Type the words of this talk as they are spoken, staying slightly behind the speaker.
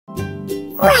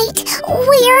Right.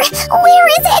 Where is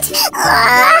it?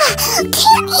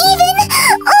 Can't even.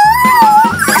 Oh,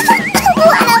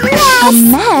 what a mess. A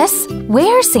mess?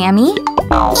 Where, Sammy?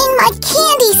 In my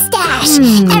candy stash.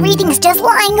 Everything's just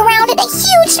lying around in a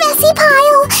huge messy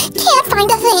pile. Can't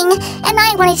find a thing. And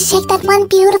I wanted to take that one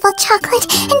beautiful chocolate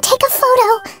and take a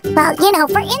photo. Well, you know,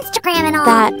 for Instagram and all.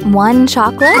 That one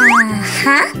chocolate?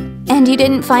 Uh-huh. And you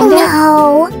didn't find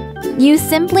No. it? You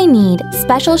simply need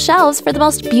special shelves for the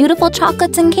most beautiful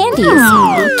chocolates and candies.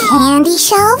 Candy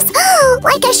shelves?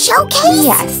 Like a showcase?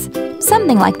 Yes,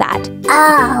 something like that.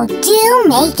 Oh, do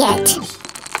make it.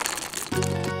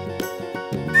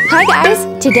 Hi guys!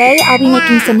 Today I'll be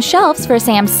making some shelves for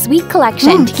Sam's sweet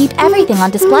collection to keep everything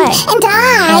on display. And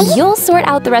And you'll sort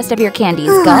out the rest of your candies.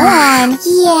 Go on!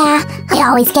 Yeah, I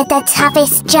always get the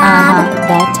toughest job.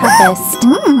 The toughest.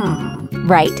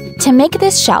 Right, to make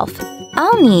this shelf,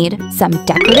 I'll need some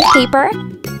decorative paper,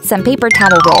 some paper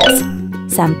towel rolls,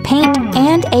 some paint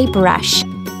and a brush,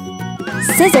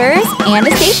 scissors, and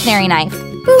a stationery knife.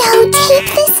 No tape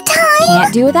this time?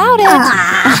 Can't do without it.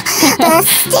 The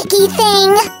sticky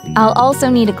thing. I'll also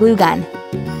need a glue gun.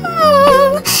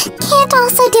 Can't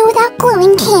also do without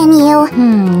gluing, can you?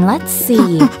 Let's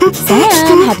see.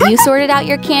 Sam, have you sorted out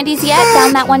your candies yet?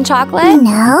 Found that one chocolate?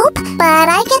 Nope, but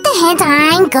I get the hint.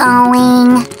 I'm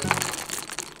going.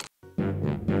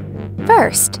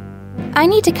 First, I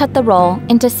need to cut the roll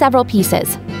into several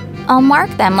pieces. I'll mark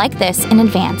them like this in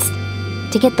advance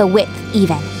to get the width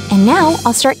even. And now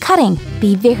I'll start cutting.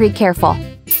 Be very careful.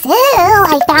 So,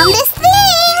 I found this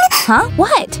thing! Huh?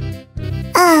 What?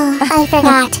 Oh, I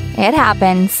forgot. It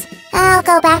happens. I'll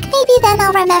go back. Maybe then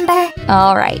I'll remember.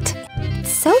 All right.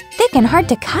 It's so thick and hard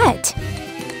to cut.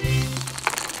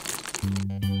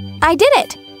 I did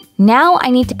it! Now I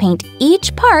need to paint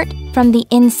each part from the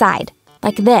inside,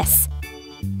 like this.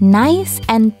 Nice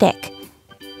and thick,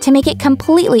 to make it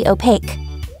completely opaque.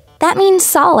 That means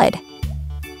solid.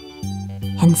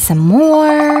 And some more.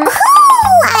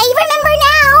 Oh, I remember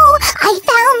now! I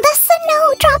found the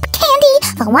snowdrop candy,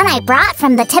 the one I brought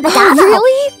from the Tibidabo.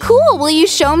 Really? Cool. Will you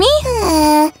show me?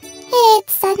 It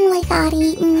suddenly got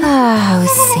eaten. Oh,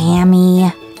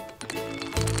 Sammy.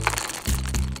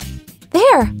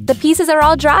 There, the pieces are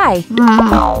all dry.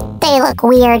 They look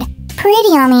weird.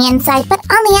 Pretty on the inside, but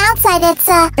on the outside it's,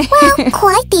 well,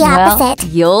 quite the opposite.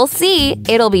 Well, you'll see.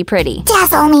 It'll be pretty.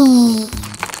 Dazzle me!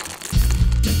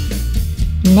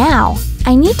 Now,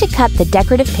 I need to cut the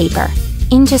decorative paper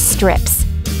into strips.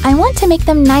 I want to make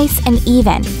them nice and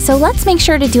even, so let's make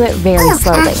sure to do it very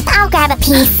slowly. I'll grab a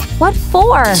piece. What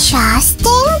for? Just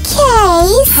in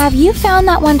case. Have you found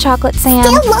that one chocolate, Sam?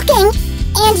 Still looking.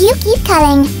 And you keep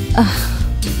cutting.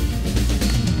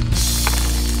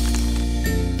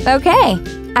 Okay,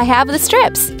 I have the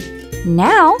strips.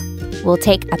 Now, we'll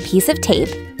take a piece of tape.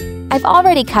 I've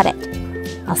already cut it.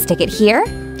 I'll stick it here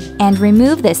and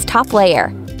remove this top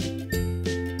layer.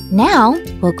 Now,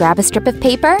 we'll grab a strip of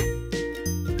paper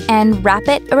and wrap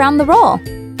it around the roll.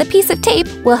 The piece of tape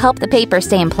will help the paper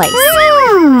stay in place.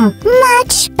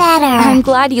 Much better. I'm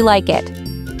glad you like it.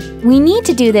 We need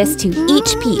to do this to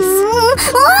each piece.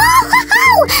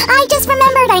 Oh, I just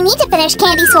remembered I need to finish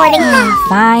candy sorting.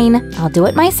 Fine, I'll do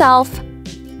it myself.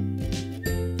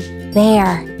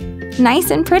 There.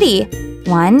 Nice and pretty.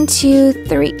 1, 2,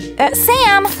 3.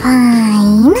 Sam!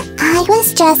 Fine. I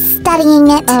was just studying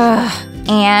it.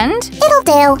 And? It'll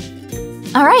do.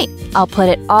 All right, I'll put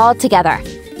it all together.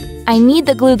 I need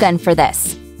the glue gun for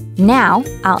this. Now,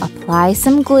 I'll apply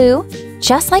some glue,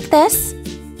 just like this,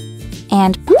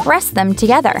 and press them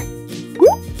together.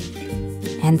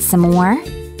 And some more,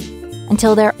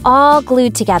 until they're all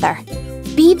glued together.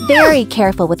 Be very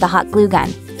careful with the hot glue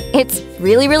gun. It's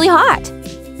really, really hot.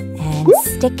 And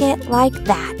stick it like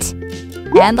that.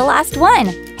 And the last one.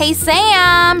 Hey,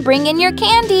 Sam, bring in your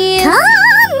candies. Coming!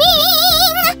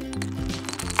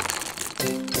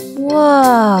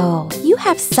 Whoa, you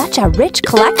have such a rich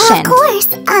collection. Of course,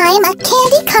 I'm a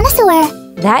candy connoisseur.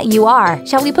 That you are.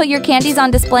 Shall we put your candies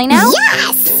on display now?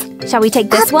 Yes! Shall we take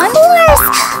this one? Of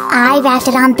course! I wrapped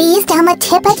it on these down the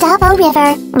Tibidabo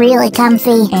River. Really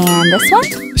comfy. And this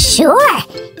one? Sure.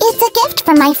 It's a gift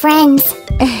from my friends.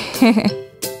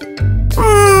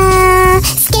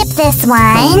 Skip this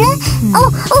one.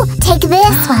 Oh, take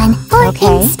this one for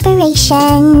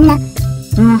inspiration.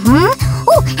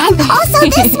 Oh, and also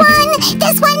this one.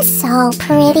 This one's so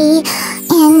pretty.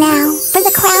 And now for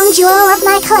the crown jewel of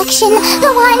my collection,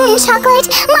 the one chocolate,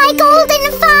 my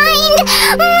golden find.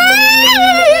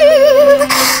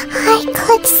 I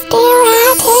could stare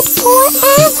at it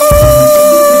forever.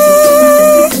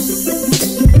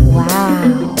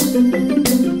 Wow.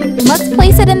 Let's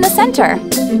place it in the center.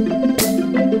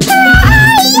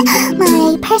 Hooray!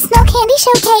 candy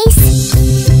showcase.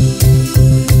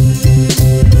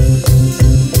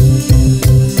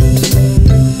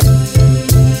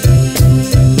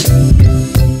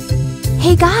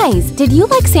 Hey guys, did you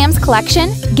like Sam's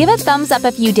collection? Give a thumbs up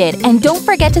if you did, and don't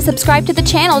forget to subscribe to the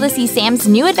channel to see Sam's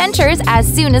new adventures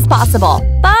as soon as possible.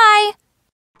 Bye!